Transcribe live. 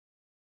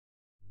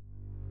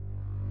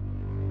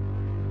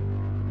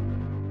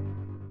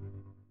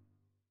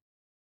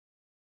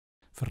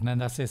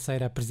Fernanda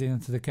Asseiceira, a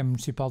presidente da Câmara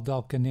Municipal de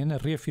Alcanena,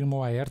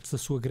 reafirmou à Hertz a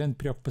sua grande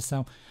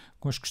preocupação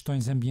com as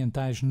questões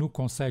ambientais no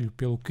concelho,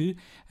 pelo que,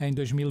 em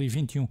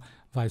 2021,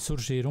 vai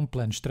surgir um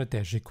plano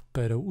estratégico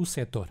para o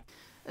setor.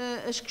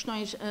 As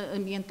questões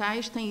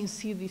ambientais têm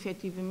sido,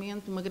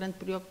 efetivamente, uma grande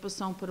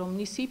preocupação para o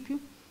município.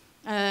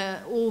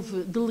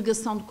 Houve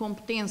delegação de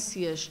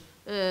competências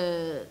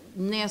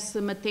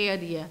nessa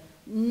matéria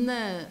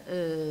na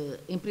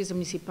empresa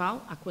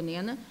municipal, a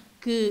Alcanena,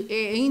 que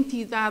é a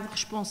entidade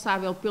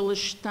responsável pela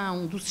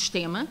gestão do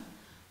sistema,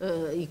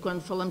 e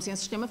quando falamos em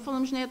sistema,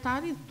 falamos nessa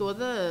área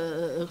toda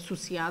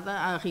associada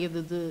à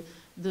rede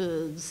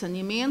de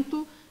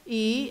saneamento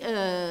e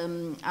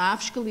à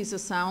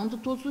fiscalização de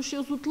todos os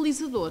seus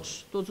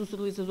utilizadores, todos os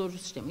utilizadores do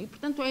sistema. E,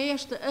 portanto, é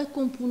esta a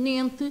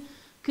componente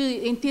que,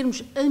 em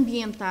termos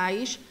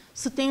ambientais,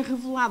 se tem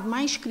revelado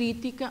mais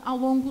crítica ao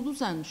longo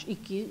dos anos e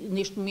que,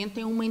 neste momento,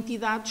 tem uma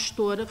entidade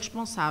gestora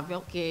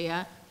responsável, que é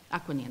a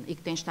Alcanena, e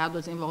que tem estado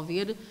a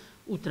desenvolver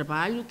o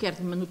trabalho, quer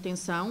de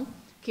manutenção,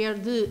 quer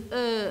de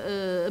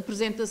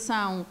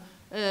apresentação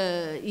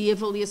e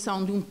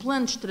avaliação de um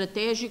plano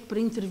estratégico para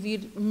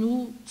intervir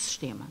no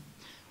sistema.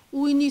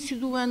 O início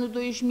do ano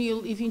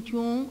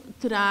 2021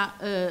 terá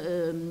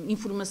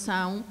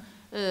informação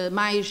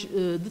mais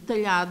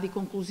detalhada e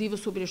conclusiva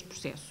sobre este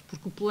processo,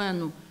 porque o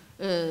plano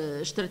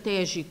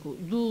estratégico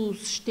do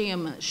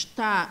sistema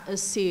está a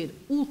ser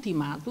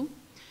ultimado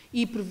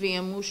e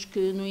prevemos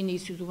que no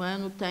início do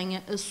ano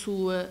tenha a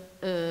sua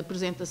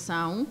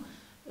apresentação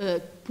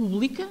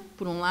pública,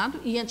 por um lado,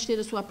 e antes de ter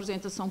a sua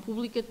apresentação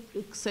pública,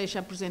 que seja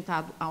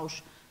apresentado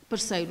aos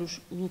parceiros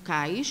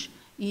locais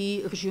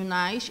e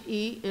regionais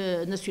e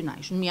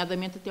nacionais,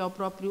 nomeadamente até ao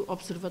próprio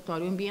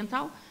Observatório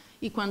Ambiental,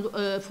 e quando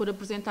for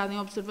apresentado em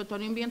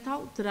Observatório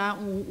Ambiental, terá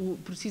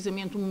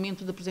precisamente um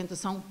momento de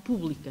apresentação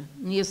pública,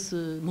 nesse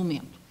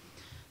momento.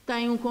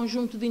 Tem um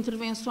conjunto de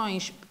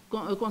intervenções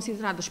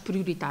consideradas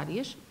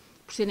prioritárias,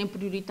 por serem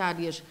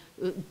prioritárias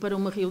para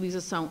uma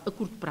realização a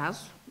curto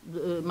prazo,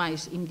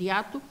 mais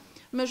imediato,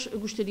 mas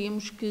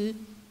gostaríamos que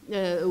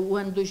o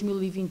ano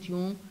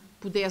 2021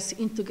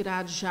 pudesse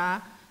integrar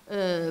já,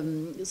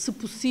 se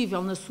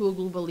possível, na sua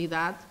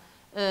globalidade,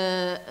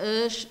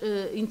 as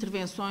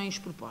intervenções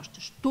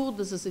propostas,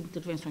 todas as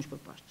intervenções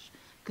propostas,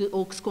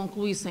 ou que se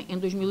concluíssem em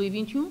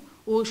 2021,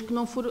 ou as que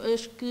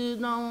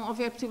não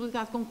houver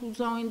possibilidade de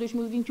conclusão em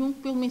 2021,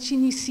 pelo menos se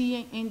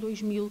iniciem em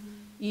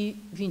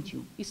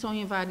 2021. E são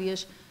em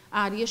várias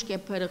áreas, que é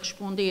para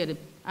responder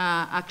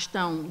à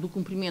questão do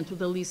cumprimento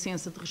da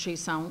licença de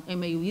rejeição em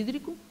meio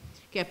hídrico,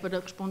 que é para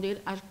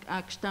responder à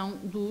questão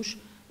dos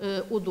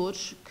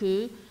odores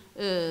que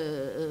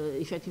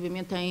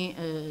efetivamente têm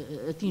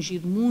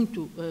atingido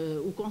muito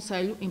o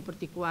concelho, em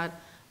particular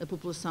a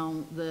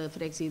população da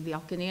freguesia de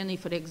Alcanena e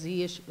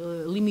freguesias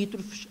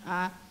limítrofes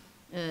à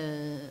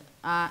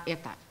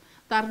Hertz.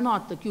 Dar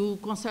nota que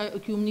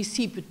o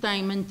município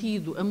tem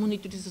mantido a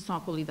monitorização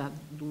à qualidade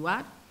do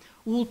ar.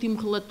 O último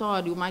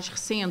relatório, mais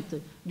recente,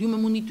 de uma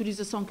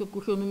monitorização que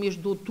ocorreu no mês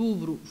de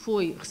outubro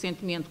foi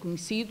recentemente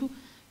conhecido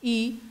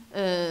e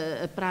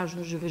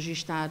apraz-nos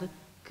registar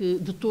que,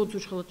 de todos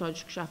os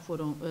relatórios que já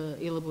foram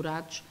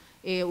elaborados,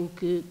 é o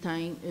que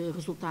tem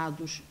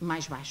resultados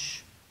mais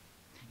baixos,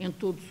 em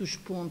todos os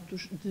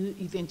pontos de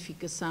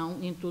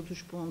identificação, em todos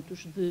os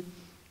pontos de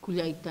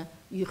colheita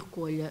e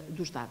recolha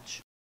dos dados.